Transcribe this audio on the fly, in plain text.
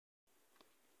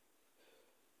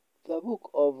The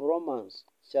book of Romans,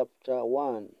 chapter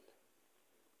 1,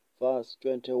 verse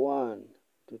 21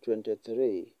 to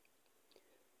 23.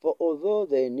 For although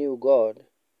they knew God,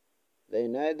 they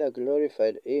neither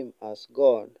glorified him as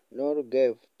God nor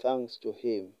gave thanks to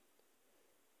him,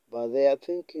 but their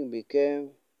thinking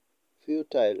became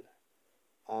futile,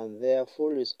 and their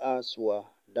foolish hearts were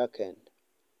darkened.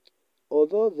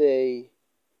 Although they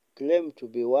claimed to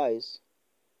be wise,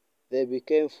 they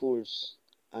became fools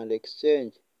and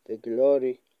exchanged the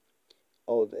glory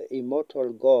of the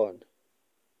immortal God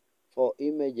for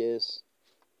images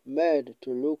made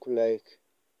to look like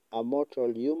a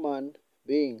mortal human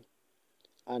being,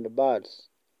 and birds,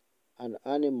 and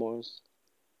animals,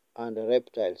 and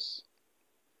reptiles.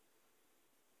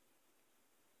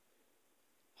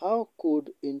 How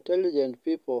could intelligent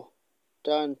people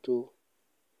turn to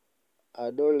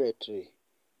idolatry?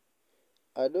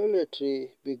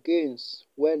 Idolatry begins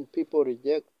when people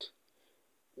reject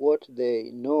what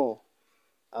they know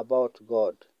about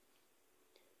God.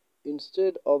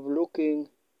 Instead of looking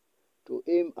to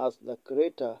him as the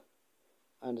creator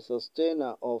and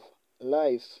sustainer of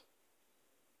life,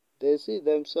 they see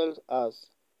themselves as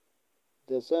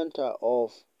the center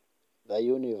of the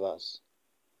universe.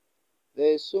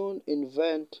 They soon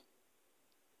invent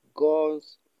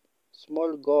gods,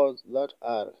 small gods that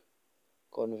are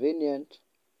convenient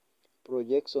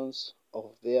projections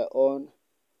of their own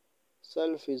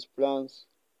selfish plans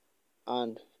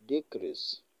and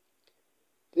decrees.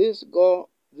 These small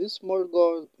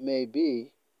gods may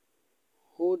be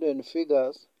hidden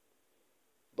figures,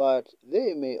 but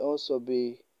they may also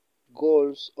be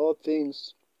goals or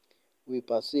things we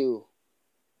pursue,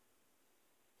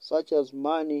 such as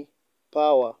money,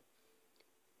 power,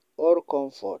 or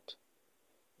comfort.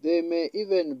 They may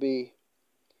even be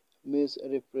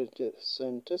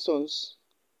misrepresentations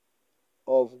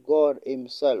of God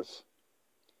himself,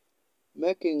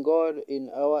 making God in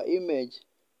our image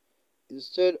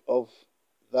instead of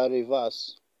the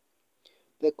reverse.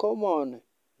 The common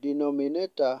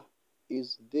denominator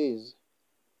is this: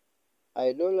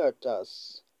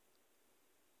 idolaters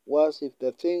worship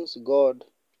the things God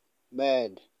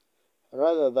made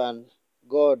rather than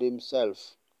God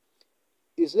himself.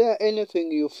 Is there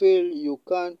anything you feel you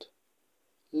can't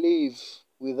live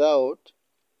without?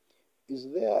 Is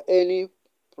there any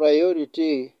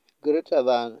priority greater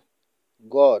than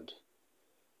God?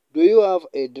 Do you have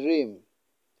a dream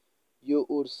you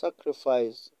would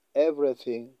sacrifice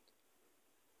everything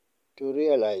to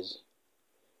realize?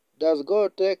 Does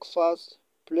God take first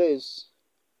place?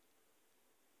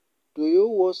 Do you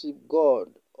worship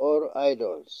God or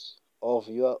idols of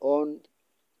your own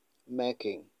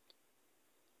making?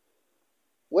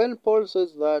 When Paul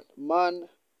says that men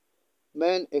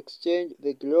exchange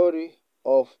the glory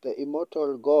of the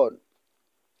immortal God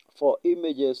for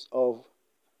images of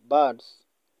birds,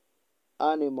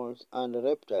 animals, and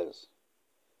reptiles,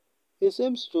 he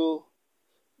seems to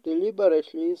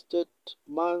deliberately state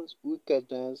man's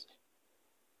wickedness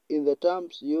in the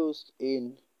terms used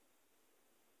in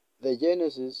the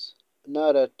Genesis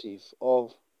narrative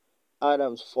of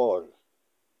Adam's fall.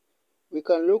 We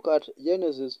can look at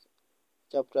Genesis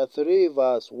chapter 3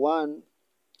 verse 1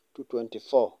 to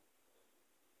 24.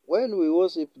 When we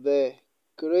worship the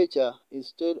creature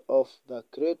instead of the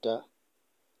creator,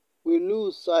 we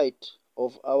lose sight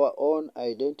of our own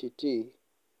identity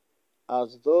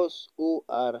as those who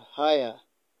are higher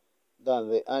than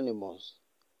the animals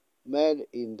made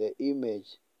in the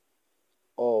image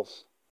of